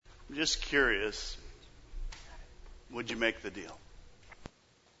I'm just curious, would you make the deal?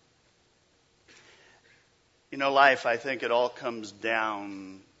 You know, life, I think it all comes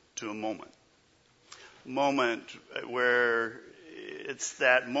down to a moment. Moment where it's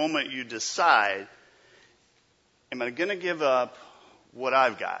that moment you decide, am I going to give up what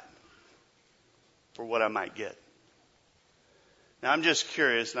I've got for what I might get? Now, I'm just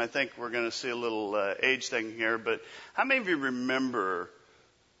curious, and I think we're going to see a little age thing here, but how many of you remember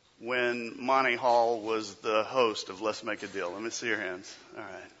when Monty Hall was the host of Let's Make a Deal? Let me see your hands. All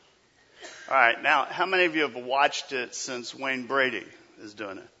right. All right. Now, how many of you have watched it since Wayne Brady is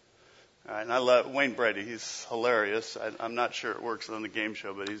doing it? All right. And I love Wayne Brady. He's hilarious. I'm not sure it works on the game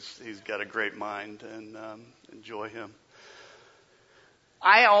show, but he's got a great mind, and enjoy him.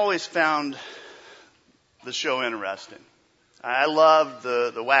 I always found the show interesting. I loved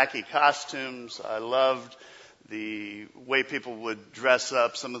the wacky costumes. I loved the way people would dress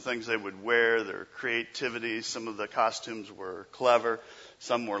up, some of the things they would wear, their creativity. Some of the costumes were clever,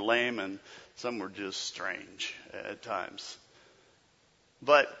 some were lame, and some were just strange at times.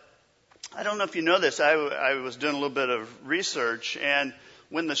 But I don't know if you know this. I was doing a little bit of research, and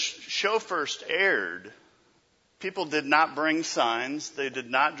when the show first aired, people did not bring signs. They did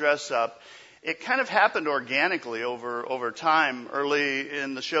not dress up. It kind of happened organically over time. Early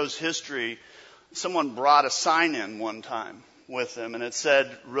in the show's history, someone brought a sign in one time with them, and it said,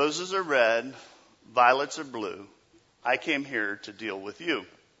 "Roses are red, violets are blue. I came here to deal with you."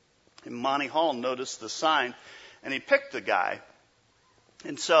 And Monty Hall noticed the sign, and he picked the guy.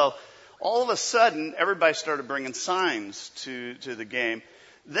 And so all of a sudden, everybody started bringing signs to the game.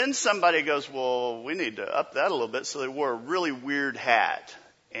 Then somebody goes, well, we need to up that a little bit. So they wore a really weird hat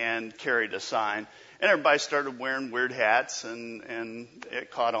and carried a sign. And everybody started wearing weird hats, and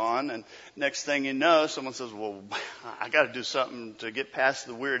it caught on. And next thing you know, someone says, well, I got to do something to get past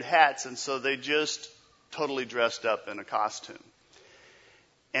the weird hats. And so they just totally dressed up in a costume.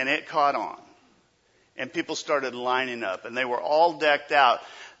 And it caught on. And people started lining up, and they were all decked out,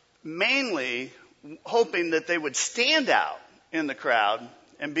 mainly hoping that they would stand out in the crowd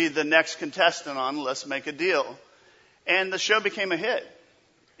and be the next contestant on Let's Make a Deal. And the show became a hit.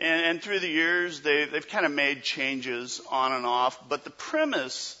 And through the years, they've kind of made changes on and off, but the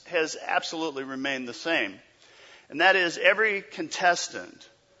premise has absolutely remained the same. And that is every contestant,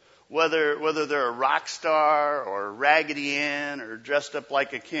 whether they're a rock star or Raggedy Ann or dressed up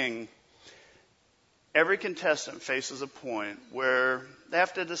like a king, every contestant faces a point where they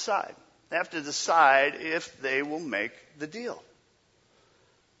have to decide. They have to decide if they will make the deal.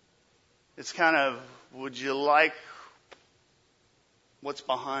 It's kind of, would you like what's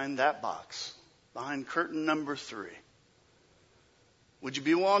behind that box, behind curtain number 3? Would you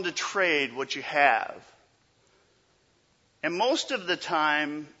be willing to trade what you have? And most of the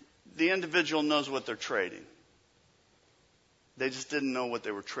time, the individual knows what they're trading. They just didn't know what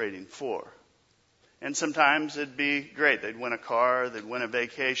they were trading for. And sometimes it'd be great. They'd win a car, they'd win a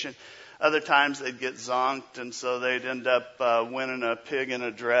vacation. Other times they'd get zonked, and so they'd end up winning a pig in a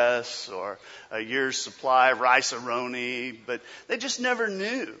dress or a year's supply of rice-a-roni, but they just never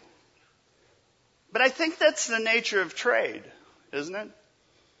knew. But I think that's the nature of trade, isn't it?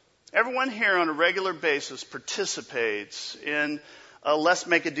 Everyone here on a regular basis participates in a Let's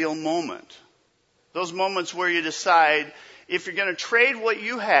Make a Deal moment. Those moments where you decide if you're going to trade what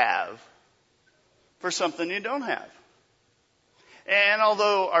you have for something you don't have. And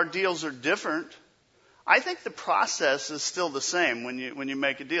although our deals are different, I think the process is still the same when you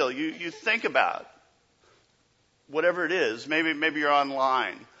make a deal. You think about whatever it is. Maybe you're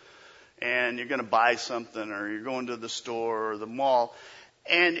online and you're going to buy something, or you're going to the store or the mall,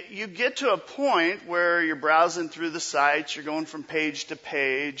 and you get to a point where you're browsing through the sites, you're going from page to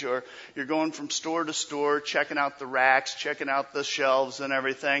page, or you're going from store to store, checking out the racks, checking out the shelves and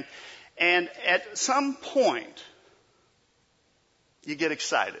everything. And at some point, you get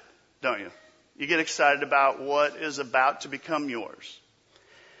excited, don't you? You get excited about what is about to become yours.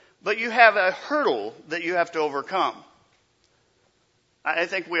 But you have a hurdle that you have to overcome. I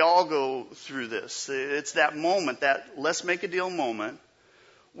think we all go through this. It's that moment, that Let's Make a Deal moment,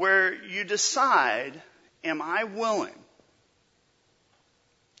 where you decide, am I willing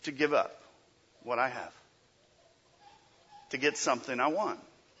to give up what I have to get something I want?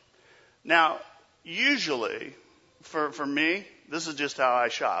 Now, usually, for me, this is just how I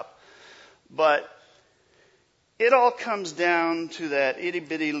shop, but it all comes down to that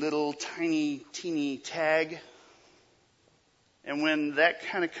itty-bitty little tiny, teeny tag. And when that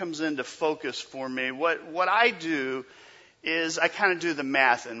kind of comes into focus for me, what I do is I kind of do the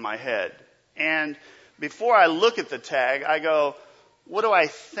math in my head. And before I look at the tag, I go, What do I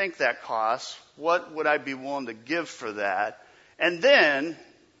think that costs? What would I be willing to give for that? And then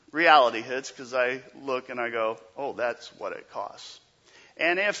reality hits because I look and I go, oh, that's what it costs.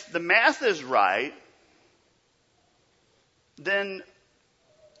 And if the math is right, then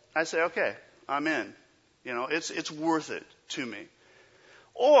I say, okay, I'm in. It's worth it to me.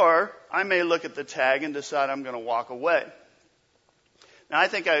 Or I may look at the tag and decide I'm going to walk away. Now, I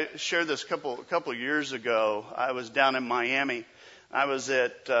think I shared this a couple years ago. I was down in Miami. I was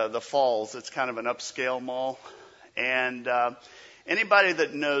at the Falls. It's kind of an upscale mall. And anybody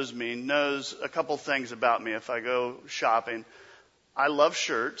that knows me knows a couple things about me if I go shopping. I love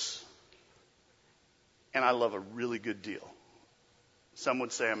shirts, and I love a really good deal. Some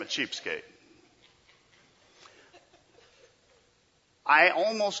would say I'm a cheapskate. I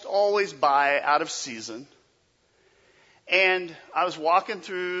almost always buy out of season. And I was walking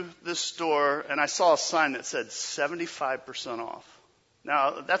through this store, and I saw a sign that said 75% off.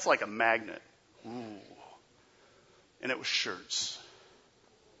 Now, that's like a magnet. Ooh. And it was shirts.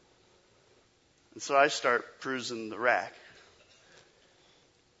 And so I start perusing the rack.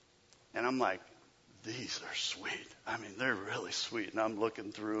 And I'm like, these are sweet. I mean, they're really sweet. And I'm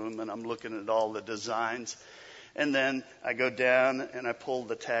looking through them, and I'm looking at all the designs. And then I go down, and I pull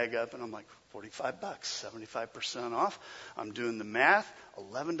the tag up, and I'm like, $45, 75% off. I'm doing the math,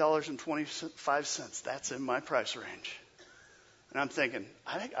 $11.25. That's in my price range. And I'm thinking,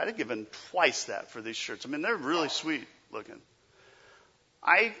 I'd have given twice that for these shirts. I mean, they're really sweet looking.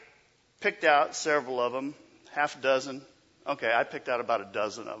 I picked out several of them, half a dozen. Okay, I picked out about a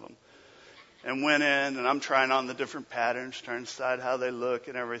dozen of them. And went in, and I'm trying on the different patterns, trying to decide how they look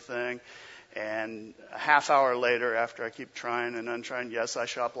and everything. And a half hour later, after I keep trying and untrying, yes, I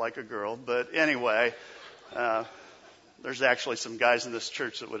shop like a girl. But anyway, there's actually some guys in this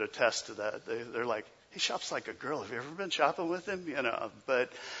church that would attest to that. They're like, he shops like a girl. Have you ever been shopping with him?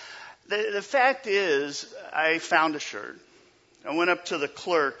 But the fact is, I found a shirt. I went up to the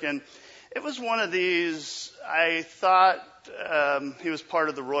clerk, and it was one of these. I thought he was part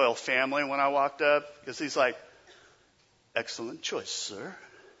of the royal family when I walked up, because he's like, excellent choice, sir.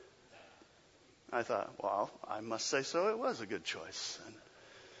 I thought, well, I must say so. It was a good choice. And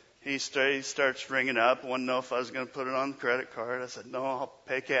he starts ringing up, wanted to know if I was going to put it on the credit card. I said, no, I'll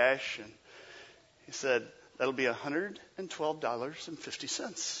pay cash. And he said, that'll be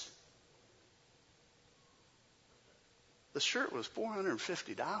 $112.50. The shirt was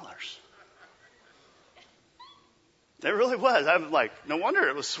 $450. It really was. I was like, no wonder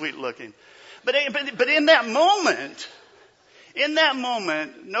it was sweet looking. But in that moment,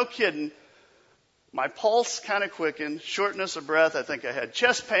 no kidding, my pulse kind of quickened, shortness of breath. I think I had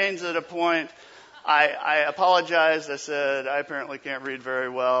chest pains at a point. I apologized. I said, I apparently can't read very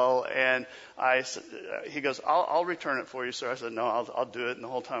well. And he goes, I'll return it for you, sir. I said, no, I'll do it. And the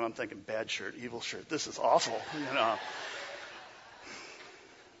whole time I'm thinking, bad shirt, evil shirt. This is awful.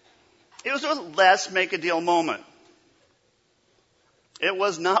 It was a less make a deal moment. It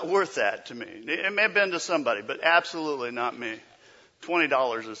was not worth that to me. It may have been to somebody, but absolutely not me.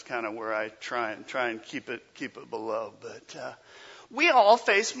 $20 is kind of where I try and keep it below. But we all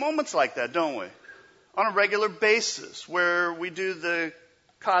face moments like that, don't we? On a regular basis, where we do the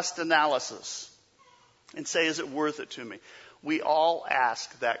cost analysis and say, is it worth it to me? We all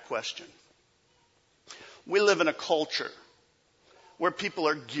ask that question. We live in a culture where people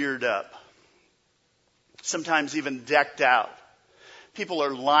are geared up, sometimes even decked out. People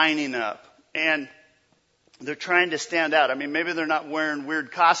are lining up, and they're trying to stand out. I mean, maybe they're not wearing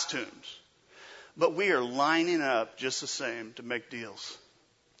weird costumes, but we are lining up just the same to make deals.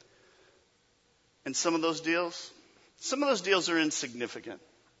 And some of those deals are insignificant.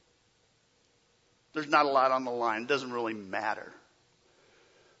 There's not a lot on the line. It doesn't really matter.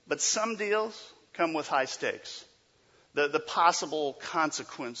 But some deals come with high stakes. The possible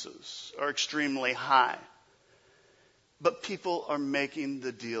consequences are extremely high. But people are making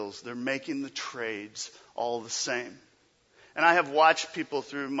the deals. They're making the trades all the same. And I have watched people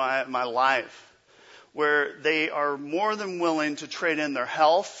through my life where they are more than willing to trade in their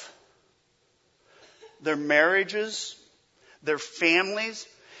health, their marriages, their families,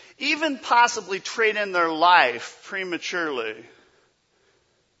 even possibly trade in their life prematurely.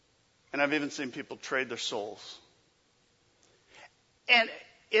 And I've even seen people trade their souls. And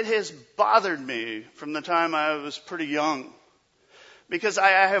it has bothered me from the time I was pretty young, because I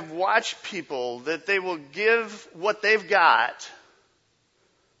have watched people that they will give what they've got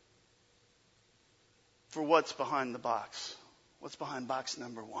for what's behind the box. What's behind box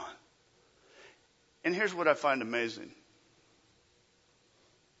number 1? And here's what I find amazing.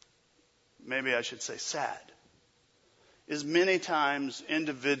 Maybe I should say sad. is many times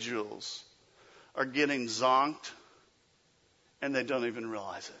individuals are getting zonked and they don't even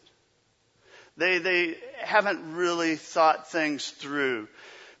realize it. They haven't really thought things through.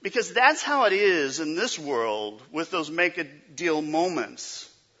 Because that's how it is in this world with those make-a-deal moments.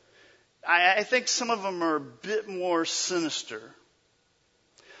 I think some of them are a bit more sinister.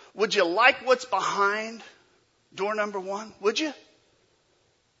 Would you like what's behind door number 1? Would you?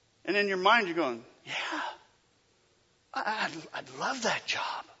 And in your mind you're going, yeah, I'd love that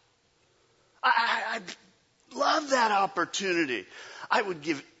job. I'd love that opportunity. I would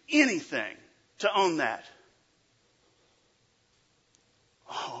give anything to own that.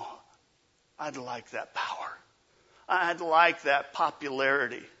 Oh, I'd like that power. I'd like that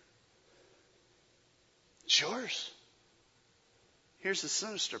popularity. It's yours. Here's the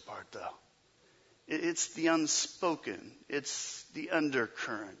sinister part, though. It's the unspoken. It's the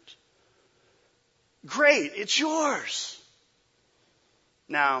undercurrent. Great, it's yours.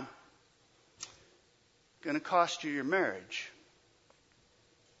 Now, going to cost you your marriage.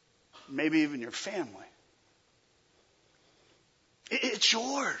 Maybe even your family. It's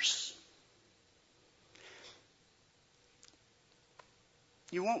yours.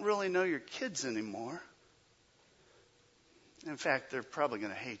 You won't really know your kids anymore. In fact, they're probably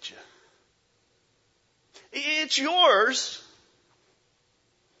going to hate you. It's yours,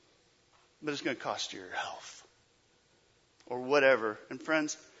 but it's going to cost you your health or whatever. And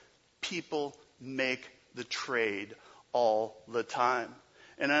friends, people make the trade all the time.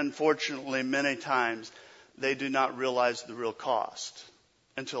 And unfortunately, many times, they do not realize the real cost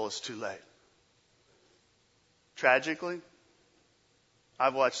until it's too late. Tragically,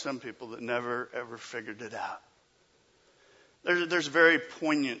 I've watched some people that never, ever figured it out. There's a very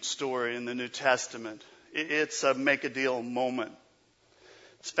poignant story in the New Testament. It's a make-a-deal moment.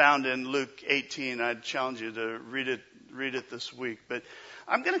 It's found in Luke 18. I'd challenge you to read it this week. But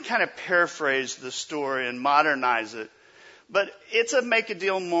I'm going to kind of paraphrase the story and modernize it. But it's a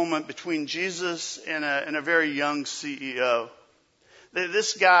make-a-deal moment between Jesus and a very young CEO.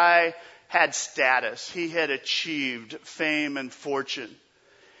 This guy had status. He had achieved fame and fortune.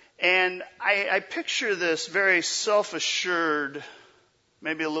 And I picture this very self-assured,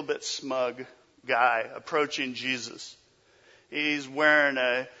 maybe a little bit smug guy approaching Jesus. He's wearing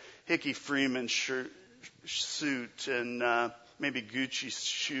a Hickey Freeman suit and maybe Gucci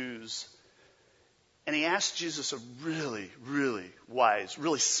shoes. And he asked Jesus a really, really wise,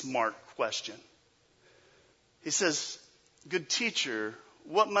 really smart question. He says, "Good teacher,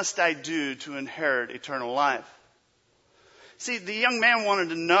 what must I do to inherit eternal life?" See, the young man wanted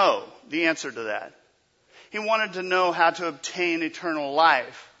to know the answer to that. He wanted to know how to obtain eternal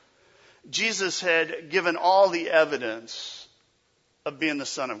life. Jesus had given all the evidence of being the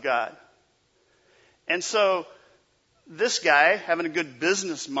Son of God. And so this guy, having a good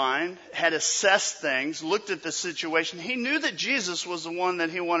business mind, had assessed things, looked at the situation. He knew that Jesus was the one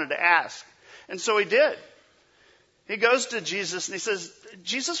that he wanted to ask. And so he did. He goes to Jesus and he says,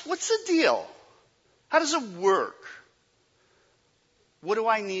 "Jesus, what's the deal? How does it work? What do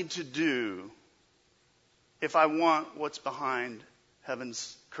I need to do if I want what's behind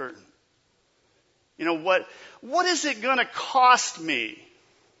heaven's curtain? You know, what is it going to cost me?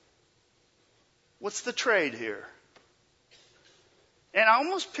 What's the trade here?" And I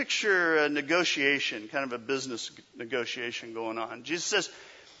almost picture a negotiation, kind of a business negotiation going on. Jesus says,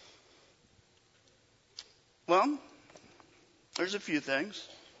 "Well, there's a few things."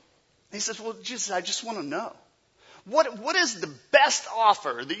 He says, "Well, Jesus, I just want to know. What is the best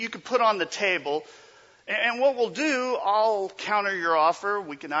offer that you could put on the table? And what we'll do, I'll counter your offer.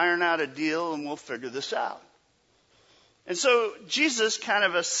 We can iron out a deal and we'll figure this out." And so Jesus kind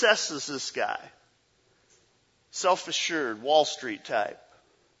of assesses this guy. Self-assured, Wall Street type.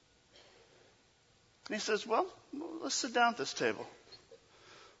 And he says, well, let's sit down at this table.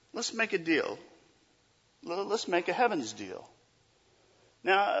 Let's make a deal. Let's make a heavens deal.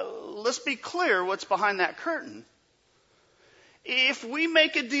 Now, let's be clear what's behind that curtain. If we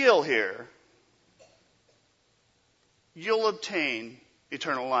make a deal here, you'll obtain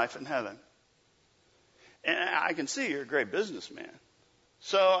eternal life in heaven. And I can see you're a great businessman.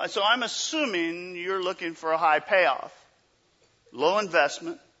 So I'm assuming you're looking for a high payoff, low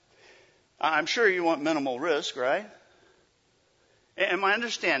investment. I'm sure you want minimal risk, right? And my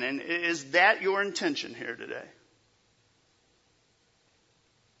understanding, is that your intention here today?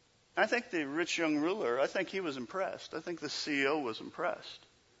 I think the rich young ruler, I think he was impressed. I think the CEO was impressed.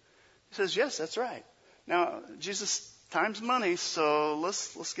 He says, yes, that's right. Now, Jesus, time's money, so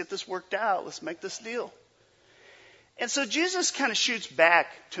let's get this worked out. Let's make this deal. And so Jesus kind of shoots back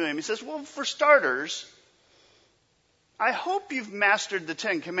to him. He says, well, for starters, I hope you've mastered the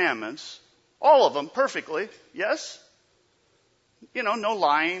 10 Commandments, all of them perfectly, yes? No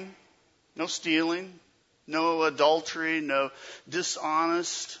lying, no stealing, no adultery, no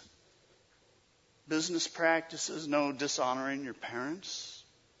dishonest business practices, no dishonoring your parents.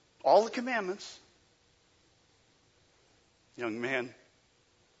 All the commandments. Young man,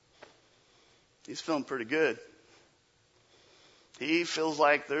 he's feeling pretty good. He feels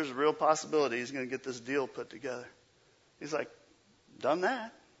like there's a real possibility he's going to get this deal put together. He's like, done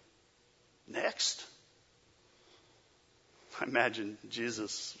that. Next. I imagine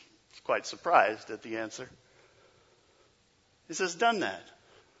Jesus is quite surprised at the answer. He says, done that.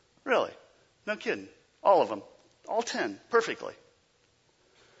 Really? No kidding. All of them. All 10. Perfectly.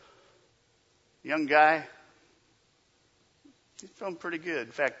 Young guy. He's feeling pretty good.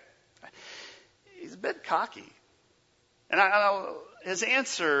 In fact, he's a bit cocky. And his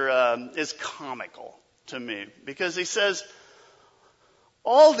answer is comical to me because he says,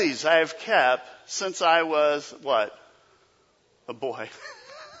 all these I have kept since I was, what? A boy.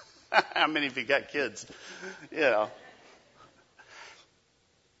 How many of you got kids? Since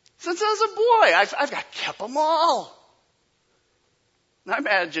I was a boy, I've got kept them all. And I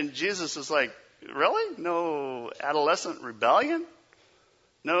imagine Jesus is like, really? No adolescent rebellion?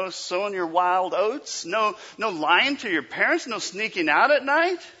 No sowing your wild oats? No lying to your parents? No sneaking out at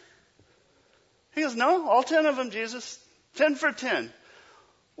night? He goes, no, all 10 of them, Jesus. 10 for 10.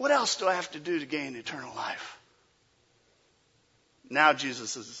 What else do I have to do to gain eternal life? Now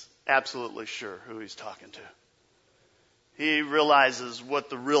Jesus is absolutely sure who he's talking to. He realizes what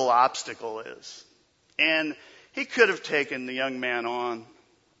the real obstacle is. And he could have taken the young man on.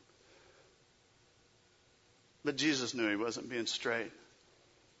 But Jesus knew he wasn't being straight.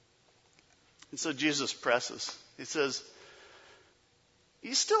 And so Jesus presses. He says,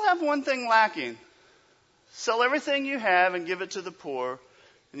 you still have one thing lacking. Sell everything you have and give it to the poor,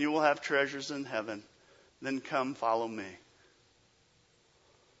 and you will have treasures in heaven. Then come follow me.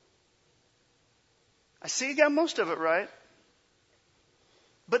 I see you got most of it right.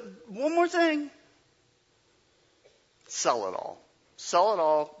 But one more thing. Sell it all. Sell it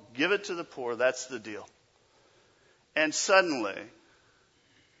all. Give it to the poor. That's the deal. And suddenly,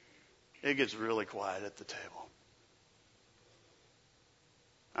 it gets really quiet at the table.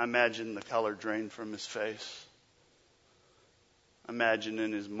 I imagine the color drained from his face. I imagine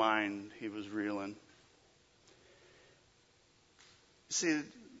in his mind he was reeling. See,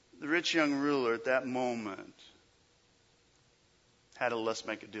 the rich young ruler at that moment had a let's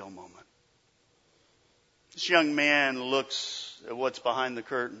make a deal moment. This young man looks at what's behind the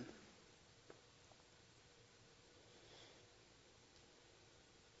curtain.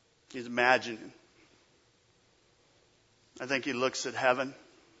 He's imagining. I think he looks at heaven.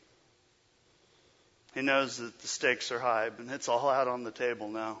 He knows that the stakes are high, but it's all out on the table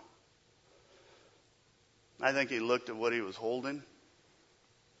now. I think he looked at what he was holding,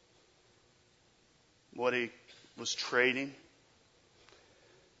 what he was trading,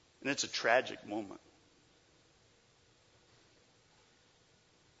 and it's a tragic moment.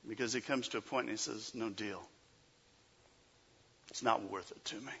 Because he comes to a point and he says, no deal. It's not worth it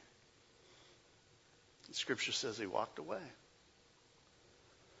to me. Scripture says he walked away.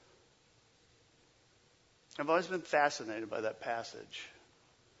 I've always been fascinated by that passage.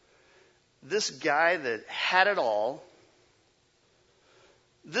 This guy that had it all,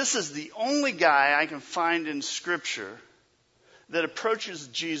 this is the only guy I can find in Scripture that approaches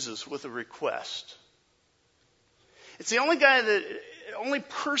Jesus with a request. It's the only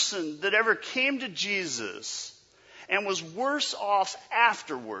person that ever came to Jesus and was worse off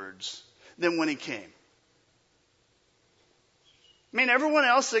afterwards than when he came. I mean, everyone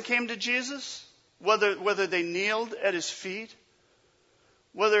else that came to Jesus, whether they kneeled at his feet,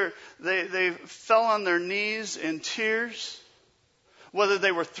 whether they fell on their knees in tears, whether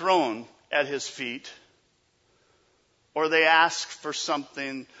they were thrown at his feet, or they asked for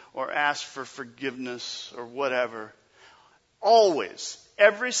something, or asked for forgiveness, or whatever, always,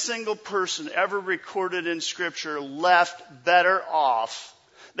 every single person ever recorded in Scripture left better off.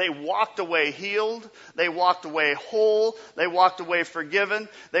 They walked away healed. They walked away whole. They walked away forgiven.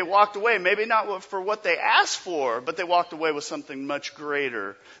 They walked away, maybe not for what they asked for, but they walked away with something much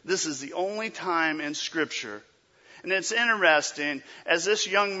greater. This is the only time in Scripture. And it's interesting, as this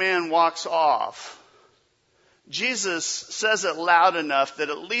young man walks off, Jesus says it loud enough that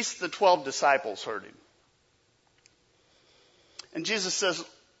at least the 12 disciples heard him. And Jesus says,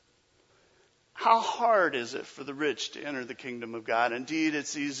 how hard is it for the rich to enter the kingdom of God? Indeed,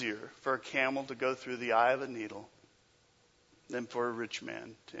 it's easier for a camel to go through the eye of a needle than for a rich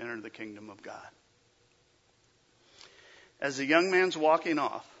man to enter the kingdom of God. As the young man's walking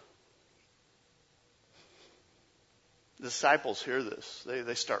off, the disciples hear this.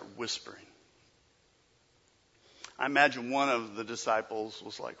 They start whispering. I imagine one of the disciples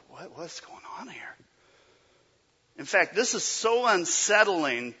was like, what's going on here? In fact, this is so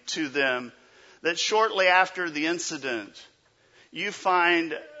unsettling to them that shortly after the incident, you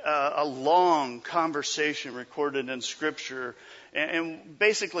find a long conversation recorded in Scripture. And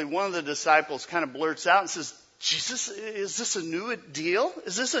basically one of the disciples kind of blurts out and says, Jesus, is this a new deal?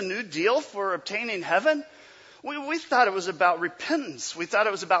 Is this a new deal for obtaining heaven? We thought it was about repentance. We thought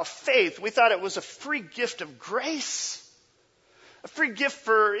it was about faith. We thought it was a free gift of grace. A free gift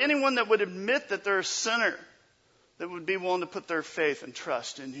for anyone that would admit that they're a sinner, that would be willing to put their faith and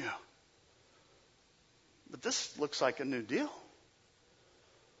trust in you. But this looks like a new deal.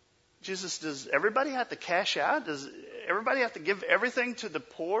 Jesus, does everybody have to cash out? Does everybody have to give everything to the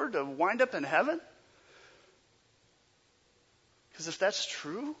poor to wind up in heaven? Because if that's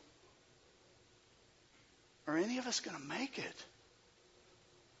true, are any of us going to make it?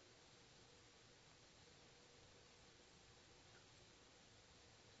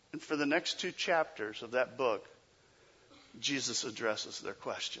 And for the next 2 chapters of that book, Jesus addresses their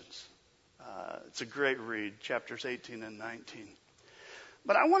questions. It's a great read, chapters 18 and 19.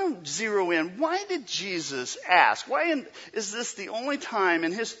 But I want to zero in. Why did Jesus ask? Why is this the only time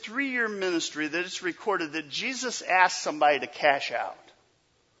in his 3-year ministry that it's recorded that Jesus asked somebody to cash out?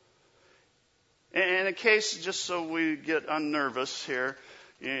 And in case, just so we get unnervous here,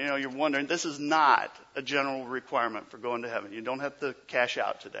 you're wondering, this is not a general requirement for going to heaven. You don't have to cash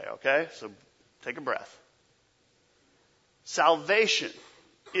out today, okay? So take a breath. Salvation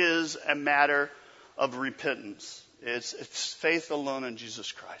is a matter of repentance. It's faith alone in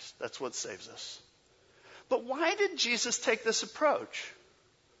Jesus Christ. That's what saves us. But why did Jesus take this approach?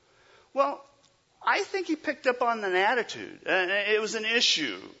 Well, I think he picked up on an attitude. It was an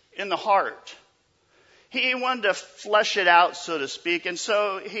issue in the heart. He wanted to flesh it out, so to speak. And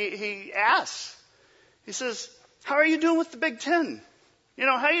so he asks. He says, how are you doing with the Big Ten?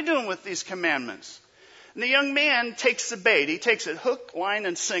 How are you doing with these commandments? And the young man takes the bait. He takes it hook, line,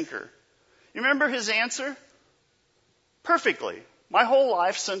 and sinker. You remember his answer? Perfectly. My whole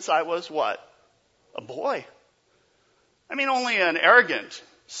life since I was what? A boy. Only an arrogant,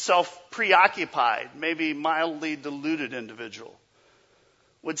 self-preoccupied, maybe mildly deluded individual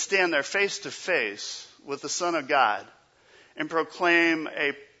would stand there face to face with the Son of God and proclaim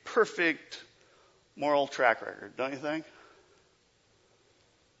a perfect moral track record, don't you think?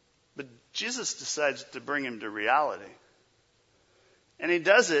 But Jesus decides to bring him to reality. And he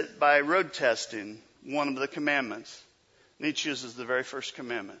does it by road testing one of the commandments. And he chooses the very first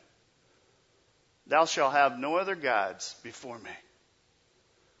commandment. Thou shalt have no other gods before me.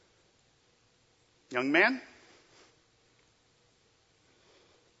 Young man,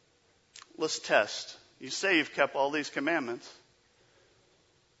 let's test. You say you've kept all these commandments.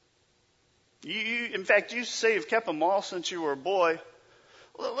 In fact, you say you've kept them all since you were a boy.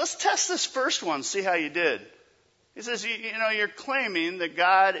 Well, let's test this first one, see how you did. He says, you're claiming that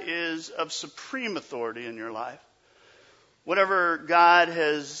God is of supreme authority in your life. Whatever God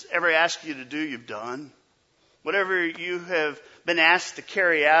has ever asked you to do, you've done. Whatever you have been asked to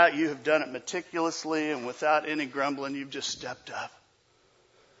carry out, you have done it meticulously and without any grumbling. You've just stepped up.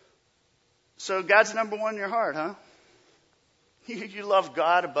 So God's number one in your heart, huh? You love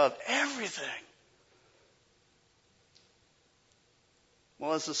God above everything.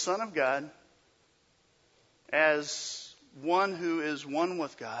 Well, as the Son of God, as one who is one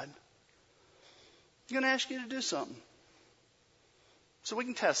with God, I'm going to ask you to do something. So we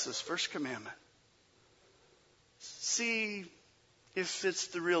can test this first commandment. See if it's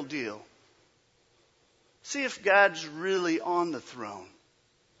the real deal. See if God's really on the throne.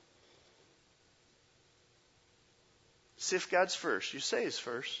 See if God's first. You say he's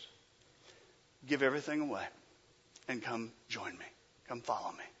first. Give everything away and come join me. Come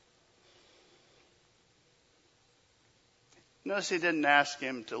follow me. Notice he didn't ask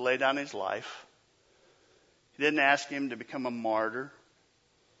him to lay down his life. He didn't ask him to become a martyr.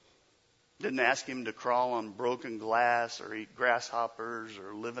 Didn't ask him to crawl on broken glass or eat grasshoppers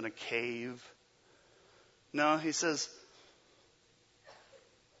or live in a cave. No, he says,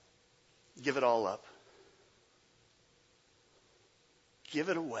 give it all up. Give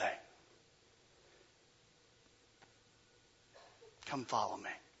it away. Come follow me.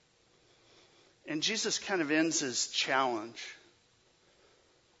 And Jesus kind of ends his challenge.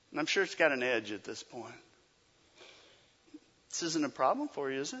 And I'm sure it's got an edge at this point. This isn't a problem for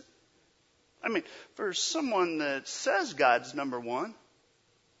you, is it? For someone that says God's number one,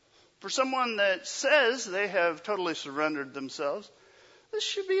 For someone that says they have totally surrendered themselves, this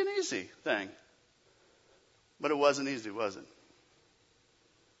should be an easy thing. But it wasn't easy, was it?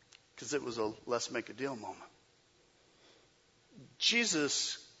 Because it was a let's make a deal moment.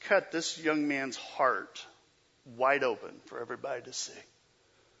 Jesus cut this young man's heart wide open for everybody to see.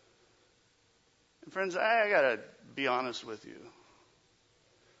 And friends, I got to be honest with you.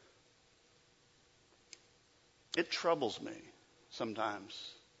 It troubles me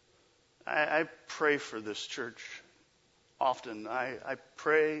sometimes. I pray for this church often. I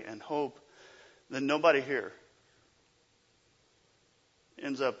pray and hope that nobody here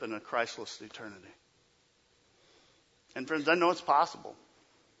ends up in a Christless eternity. And friends, I know it's possible.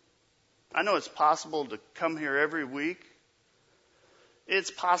 I know it's possible to come here every week.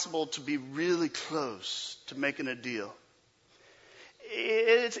 It's possible to be really close to making a deal.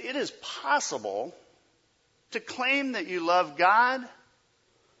 It is possible to claim that you love God,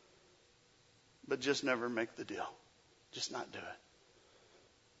 but just never make the deal. Just not do it.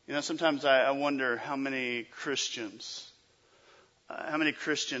 You know, sometimes I wonder how many Christians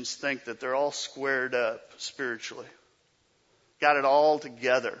think that they're all squared up spiritually, got it all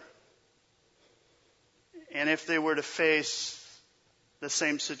together. And if they were to face the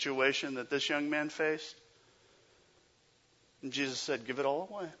same situation that this young man faced, and Jesus said, give it all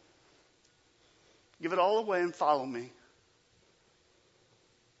away. Give it all away and follow me.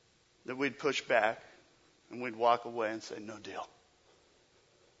 That we'd push back and we'd walk away and say, no deal.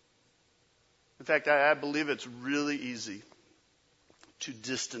 In fact, I believe it's really easy to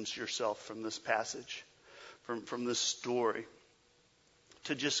distance yourself from this passage, from this story.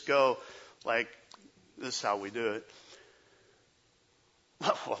 To just go like, this is how we do it.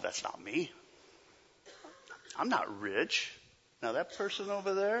 Well, that's not me. I'm not rich. Now that person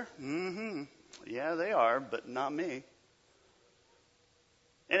over there, yeah, they are, but not me.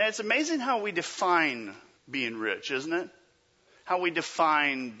 And it's amazing how we define being rich, isn't it? How we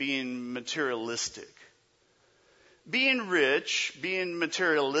define being materialistic. Being rich, being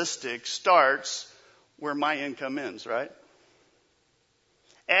materialistic starts where my income ends, right?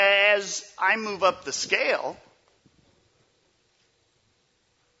 As I move up the scale,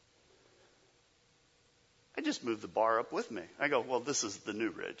 I just move the bar up with me. I go, well, this is the new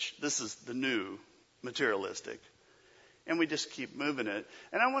rich. This is the new materialistic. And we just keep moving it.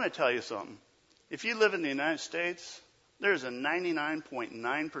 And I want to tell you something. If you live in the United States, there's a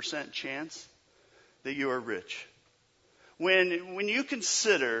 99.9% chance that you are rich. When you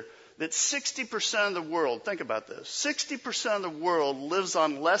consider that 60% of the world, think about this, 60% of the world lives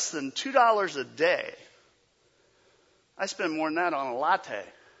on less than $2 a day. I spend more than that on a latte.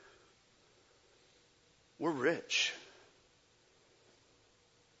 We're rich.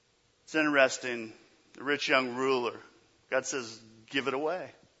 It's interesting. The rich young ruler, God says, give it away.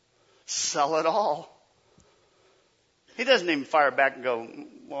 Sell it all. He doesn't even fire back and go,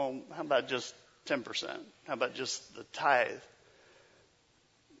 well, how about just 10%? How about just the tithe?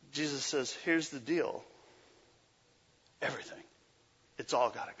 Jesus says, here's the deal. Everything. It's all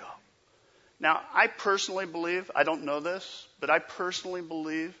got to go. Now, I personally believe, I don't know this, but I personally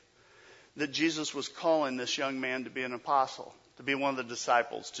believe that Jesus was calling this young man to be an apostle, to be one of the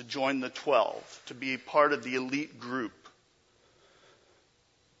disciples, to join the 12, to be part of the elite group.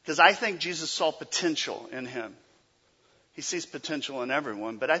 Because I think Jesus saw potential in him. He sees potential in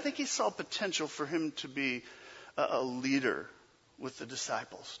everyone, but I think he saw potential for him to be a leader with the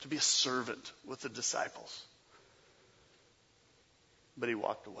disciples, to be a servant with the disciples. But he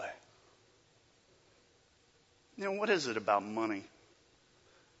walked away. You know, what is it about money?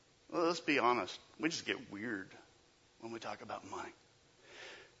 Well, let's be honest. We just get weird when we talk about money.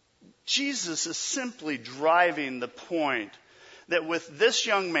 Jesus is simply driving the point that with this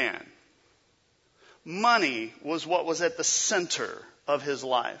young man, money was what was at the center of his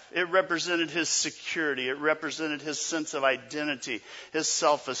life. It represented his security. It represented his sense of identity, his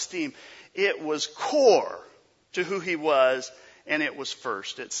self-esteem. It was core to who he was, and it was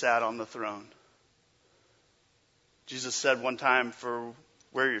first. It sat on the throne. Jesus said one time, for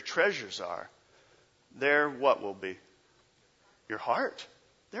where your treasures are, there what will be? Your heart.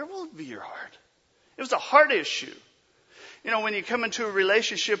 There will be your heart. It was a heart issue. You know, when you come into a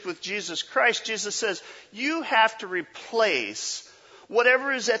relationship with Jesus Christ, Jesus says, you have to replace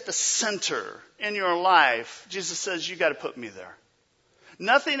whatever is at the center in your life. Jesus says, you got to put me there.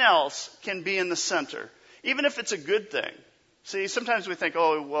 Nothing else can be in the center, even if it's a good thing. See, sometimes we think,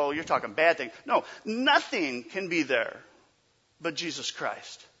 oh, well, you're talking bad thing. No, nothing can be there but Jesus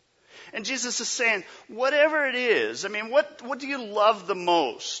Christ. And Jesus is saying, whatever it is, I mean, what do you love the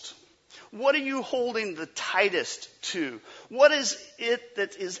most? What are you holding the tightest to? What is it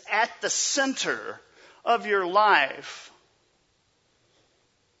that is at the center of your life?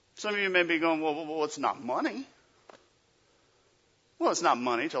 Some of you may be going, well, it's not money. Well, it's not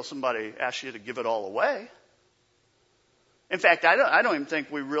money till somebody asks you to give it all away. In fact, I don't even think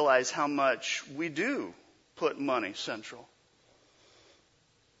we realize how much we do put money central.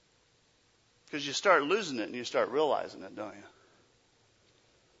 Because you start losing it and you start realizing it, don't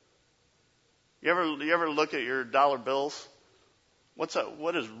you? You ever look at your dollar bills?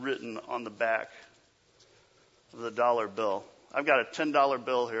 What is written on the back of the dollar bill? I've got a $10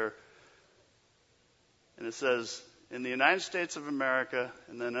 bill here, and it says, in the United States of America,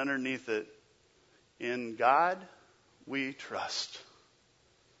 and then underneath it, in God we trust.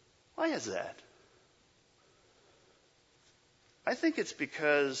 Why is that? I think it's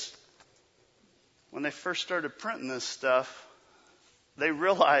because when they first started printing this stuff, they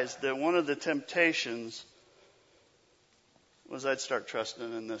realized that one of the temptations was I'd start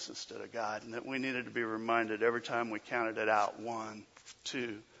trusting in this instead of God, and that we needed to be reminded every time we counted it out, 1,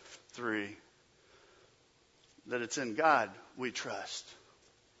 2, 3, that it's in God we trust.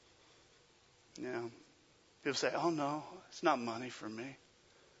 People say, oh no, it's not money for me.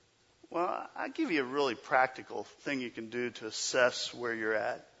 Well, I'll give you a really practical thing you can do to assess where you're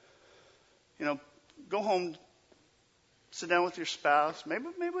at. Go home, sit down with your spouse, maybe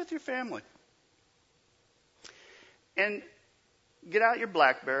with your family, and get out your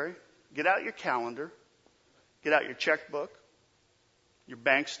BlackBerry, get out your calendar, get out your checkbook, your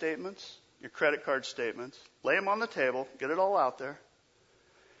bank statements, your credit card statements, lay them on the table, get it all out there,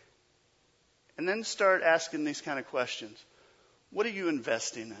 and then start asking these kind of questions. What are you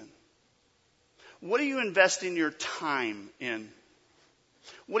investing in? What are you investing your time in?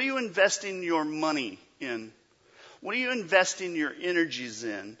 What are you investing your money in? What are you investing your energies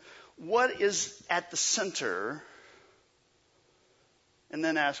in? What is at the center? And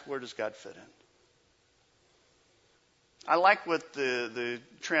then ask, where does God fit in? I like what the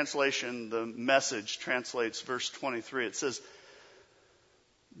translation, the Message, translates verse 23. It says,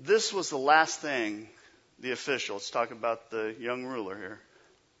 this was the last thing the official, it's talking about the young ruler here,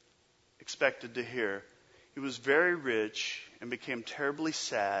 expected to hear. He was very rich and became terribly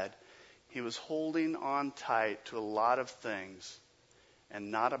sad. He was holding on tight to a lot of things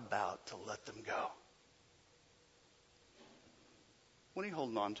and not about to let them go. What are you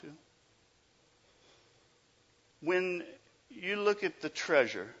holding on to? When you look at the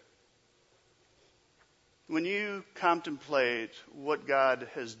treasure, when you contemplate what God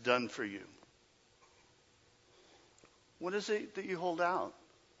has done for you, what is it that you hold out?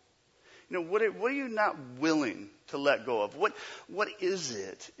 What are you not willing to let go of? What is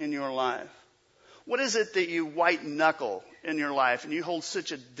it in your life? What is it that you white knuckle in your life and you hold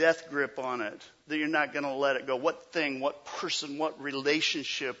such a death grip on it that you're not going to let it go? What thing, what person, what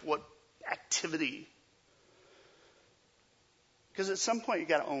relationship, what activity? Because at some point you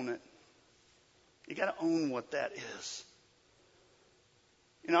got to own it. You got to own what that is.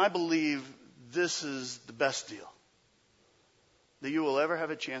 I believe this is the best deal that you will ever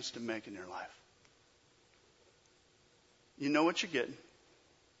have a chance to make in your life. You know what you're getting.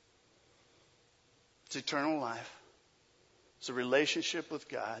 It's eternal life. It's a relationship with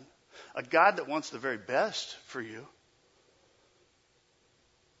God. A God that wants the very best for you.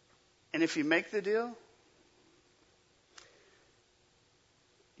 And if you make the deal,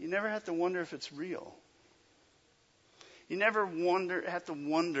 you never have to wonder if it's real. You never have to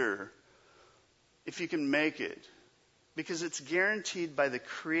wonder if you can make it. Because it's guaranteed by the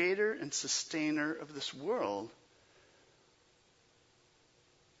creator and sustainer of this world.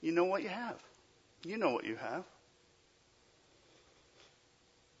 You know what you have. You know what you have.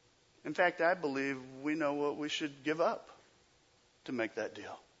 In fact, I believe we know what we should give up to make that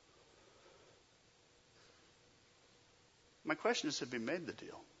deal. My question is, have you made the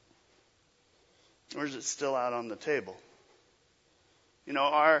deal? Or is it still out on the table?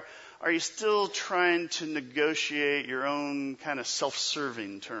 Are you still trying to negotiate your own kind of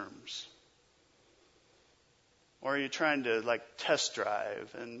self-serving terms? Or are you trying to test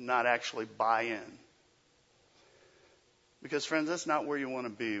drive and not actually buy in? Because friends, that's not where you want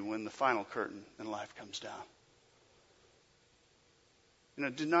to be when the final curtain in life comes down.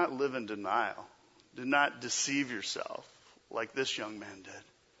 Do not live in denial. Do not deceive yourself like this young man did.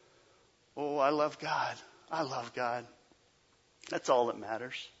 Oh, I love God. I love God. That's all that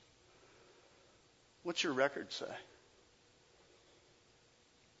matters. What's your record say?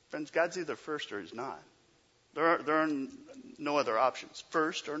 Friends, God's either first or he's not. There are no other options.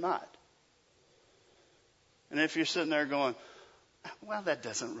 First or not. And if you're sitting there going, well, that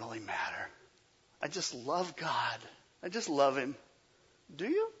doesn't really matter. I just love God. I just love him. Do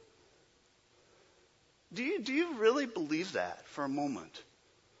you? Do you really believe that for a moment?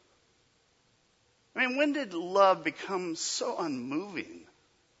 I mean, when did love become so unmoving?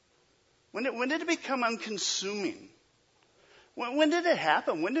 When did it become unconsuming? When did it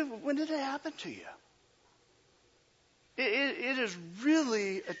happen? When did it happen to you? It is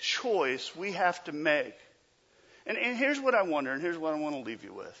really a choice we have to make. And here's what I wonder, and here's what I want to leave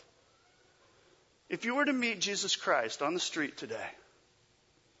you with. If you were to meet Jesus Christ on the street today,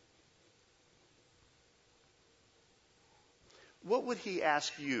 what would he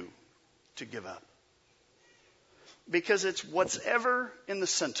ask you to give up? Because it's what's ever in the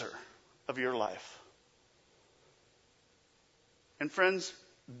center of your life. And friends,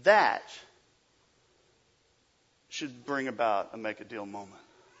 that should bring about a make a deal moment.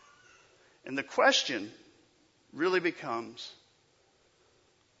 And the question really becomes,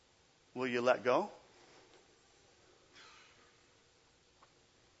 will you let go?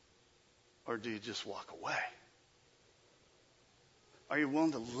 Or do you just walk away? Are you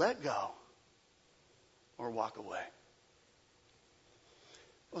willing to let go or walk away?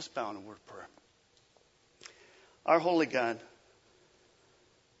 Let's bow in a word of prayer. Our holy God,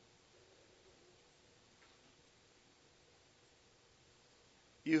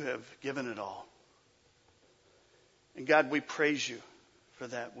 you have given it all. And God, we praise you for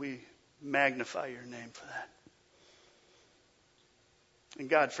that. We magnify your name for that. And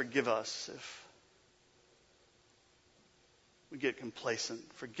God, forgive us if we get complacent.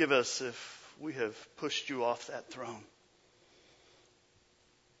 Forgive us if we have pushed you off that throne.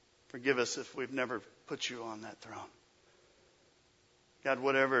 Forgive us if we've never put you on that throne. God,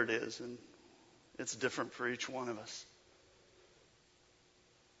 whatever it is, and it's different for each one of us.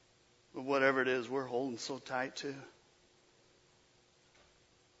 But whatever it is, we're holding so tight to.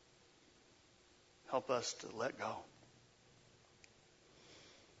 Help us to let go.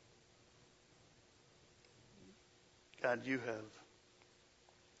 God, you have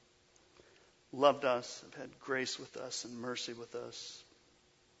loved us, have had grace with us and mercy with us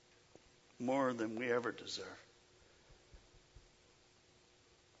more than we ever deserve.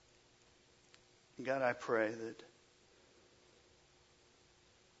 God, I pray that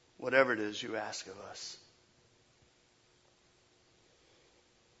whatever it is you ask of us,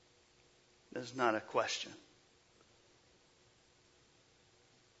 there's not a question.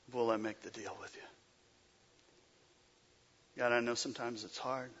 Will I make the deal with you? God, I know sometimes it's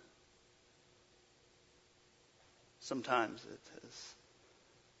hard. Sometimes it has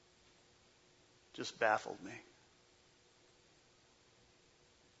just baffled me.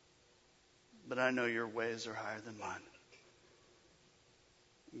 But I know your ways are higher than mine.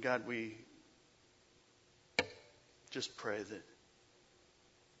 God, we just pray that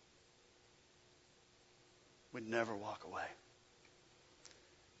we'd never walk away.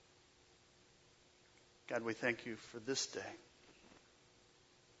 God, we thank you for this day.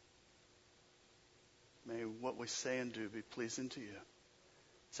 May what we say and do be pleasing to you.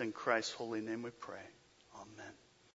 It's in Christ's holy name we pray. Amen.